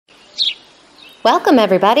Welcome,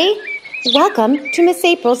 everybody. Welcome to Miss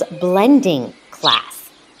April's blending class.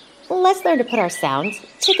 Let's learn to put our sounds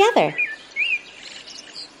together.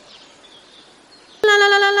 La la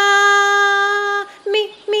la la la,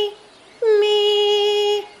 me, me,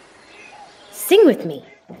 me. Sing with me.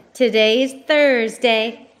 Today's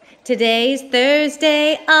Thursday. Today's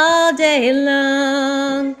Thursday all day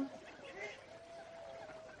long.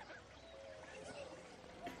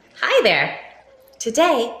 Hi there.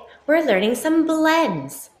 Today we're learning some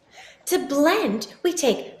blends. To blend, we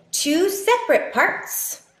take two separate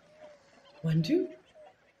parts. 1, 2.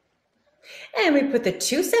 And we put the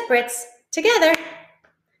two separates together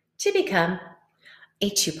to become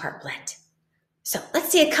a two-part blend. So let's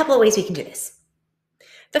see a couple of ways we can do this.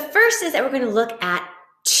 The first is that we're going to look at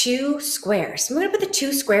two squares. We're going to put the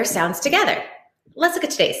two square sounds together. Let's look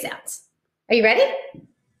at today's sounds. Are you ready?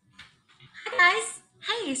 Hi guys.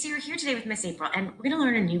 Hey, so you're here today with Miss April and we're going to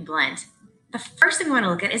learn a new blend. The first thing we want to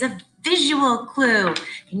look at is a visual clue.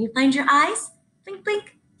 Can you find your eyes? Blink,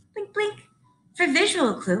 blink, blink, blink. For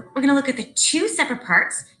visual clue, we're going to look at the two separate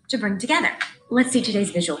parts to bring together. Let's see today's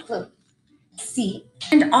visual clue. C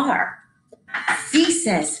and R. C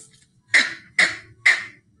says k, k, k.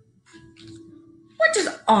 What does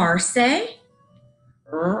R say?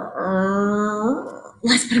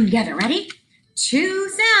 Let's put them together. Ready? Two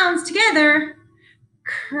sounds together.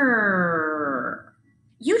 Cur.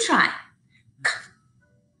 You try.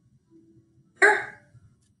 Cur.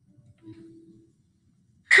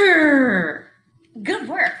 Cur. Good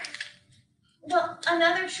work. Well,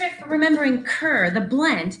 another trick for remembering cur, the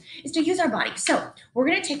blend, is to use our body. So we're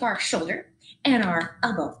going to take our shoulder and our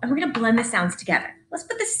elbow, and we're going to blend the sounds together. Let's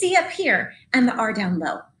put the C up here and the R down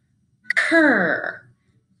low. Cur.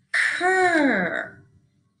 Cur.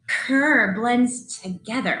 Cur blends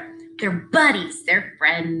together. They're buddies, they're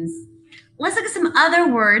friends. Let's look at some other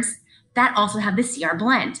words that also have the CR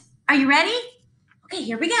blend. Are you ready? Okay,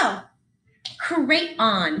 here we go.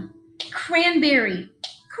 Crayon, cranberry,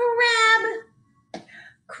 crab,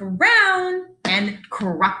 crown, and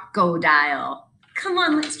crocodile. Come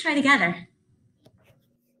on, let's try together.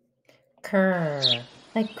 Cur,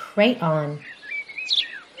 like crayon.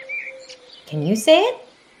 Can you say it?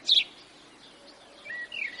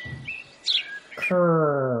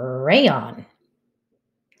 Crayon.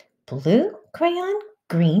 Blue crayon,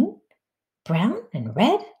 green, brown, and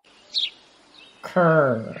red.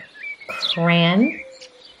 Cranberry.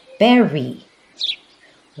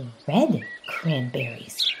 Red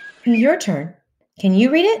cranberries. Your turn. Can you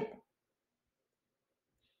read it?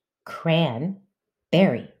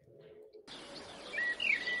 Cranberry.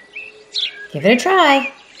 Give it a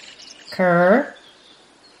try.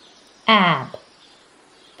 Ab.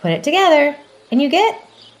 Put it together. And you get,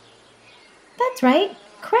 that's right,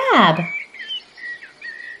 crab.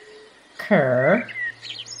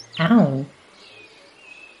 Own.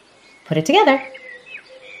 Put it together.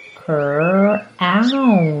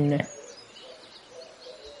 Own.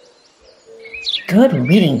 Good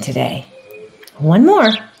reading today. One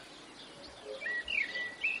more.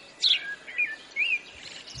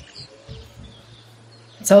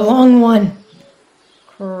 It's a long one.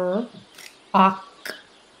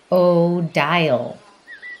 Crocodile.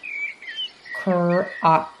 Crocodile.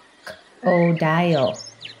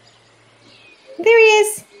 There he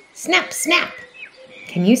is. Snap, snap.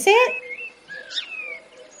 Can you say it?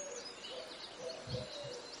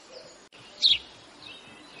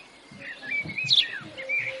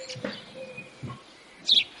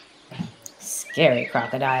 Scary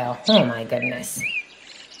crocodile. Oh my goodness.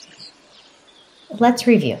 Let's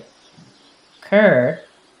review. Cur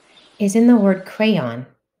is in the word crayon.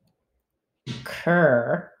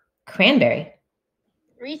 Cranberry.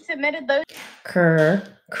 Resubmitted those.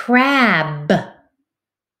 Crab.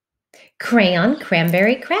 Crayon,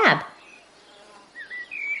 cranberry, crab.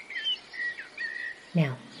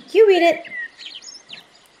 Now, you read it.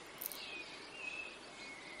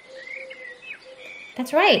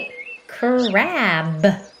 That's right. Crab.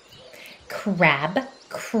 Crab,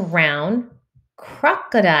 crown,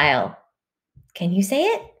 crocodile. Can you say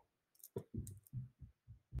it?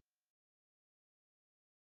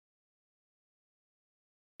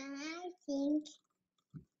 I think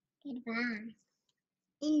goodbye.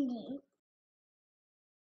 Ending.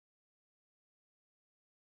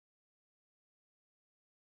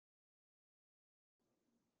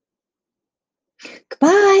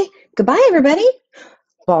 Goodbye. Goodbye, everybody.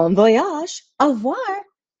 Bon voyage. Au revoir.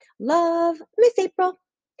 Love, Miss April.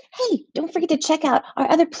 Hey, don't forget to check out our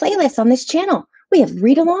other playlists on this channel. We have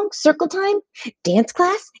read along, circle time, dance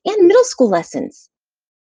class, and middle school lessons.